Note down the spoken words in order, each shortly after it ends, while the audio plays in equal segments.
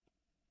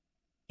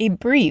A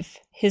brief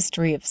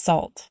history of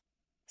salt.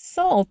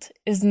 Salt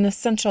is an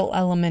essential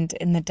element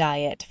in the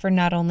diet for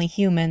not only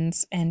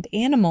humans and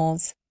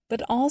animals,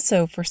 but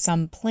also for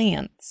some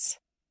plants.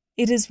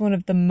 It is one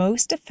of the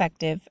most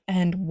effective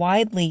and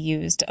widely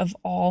used of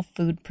all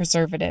food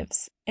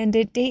preservatives, and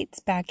it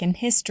dates back in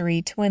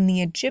history to when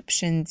the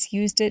Egyptians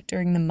used it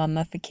during the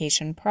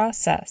mummification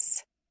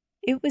process.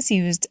 It was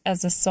used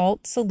as a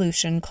salt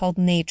solution called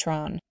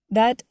natron.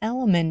 That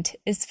element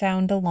is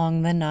found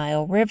along the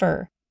Nile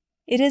River.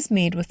 It is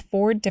made with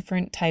 4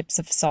 different types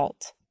of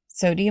salt: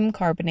 sodium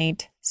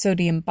carbonate,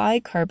 sodium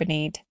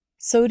bicarbonate,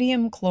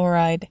 sodium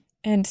chloride,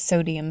 and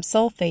sodium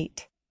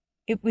sulfate.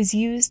 It was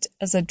used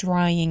as a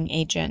drying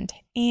agent,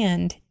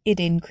 and it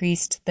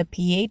increased the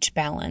pH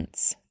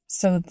balance,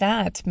 so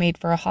that made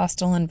for a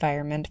hostile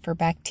environment for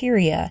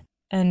bacteria,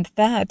 and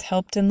that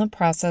helped in the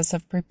process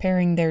of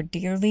preparing their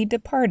dearly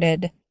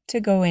departed to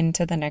go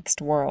into the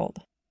next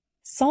world.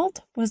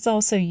 Salt was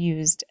also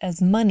used as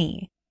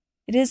money.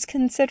 It is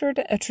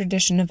considered a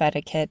tradition of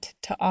etiquette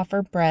to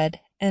offer bread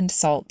and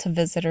salt to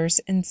visitors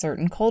in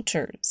certain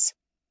cultures.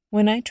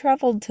 When I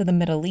traveled to the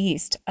Middle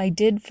East, I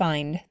did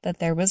find that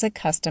there was a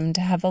custom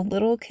to have a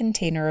little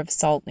container of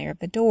salt near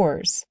the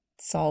doors,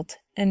 salt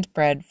and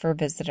bread for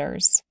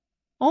visitors.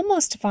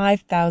 Almost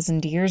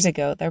 5,000 years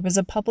ago, there was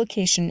a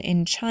publication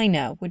in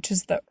China, which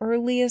is the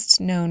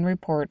earliest known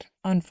report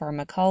on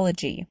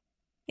pharmacology.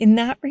 In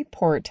that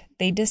report,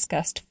 they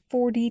discussed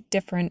 40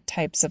 different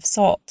types of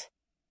salt.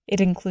 It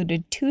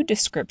included 2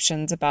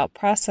 descriptions about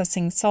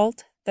processing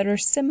salt that are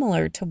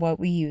similar to what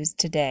we use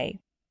today.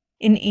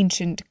 In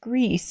ancient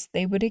Greece,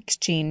 they would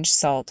exchange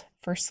salt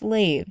for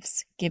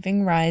slaves,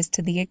 giving rise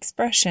to the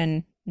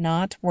expression,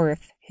 "not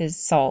worth his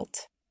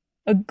salt."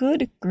 A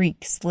good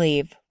Greek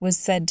slave was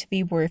said to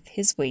be worth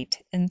his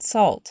weight in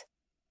salt.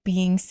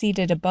 Being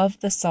seated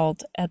above the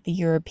salt at the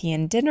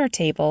European dinner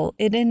table,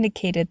 it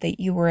indicated that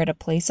you were at a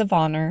place of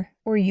honor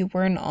or you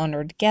were an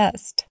honored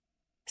guest.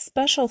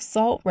 Special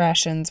salt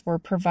rations were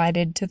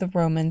provided to the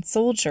Roman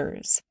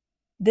soldiers.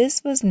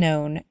 This was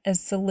known as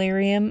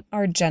salarium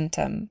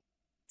argentum.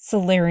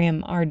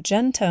 Salarium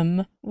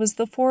argentum was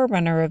the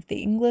forerunner of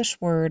the English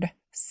word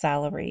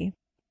salary.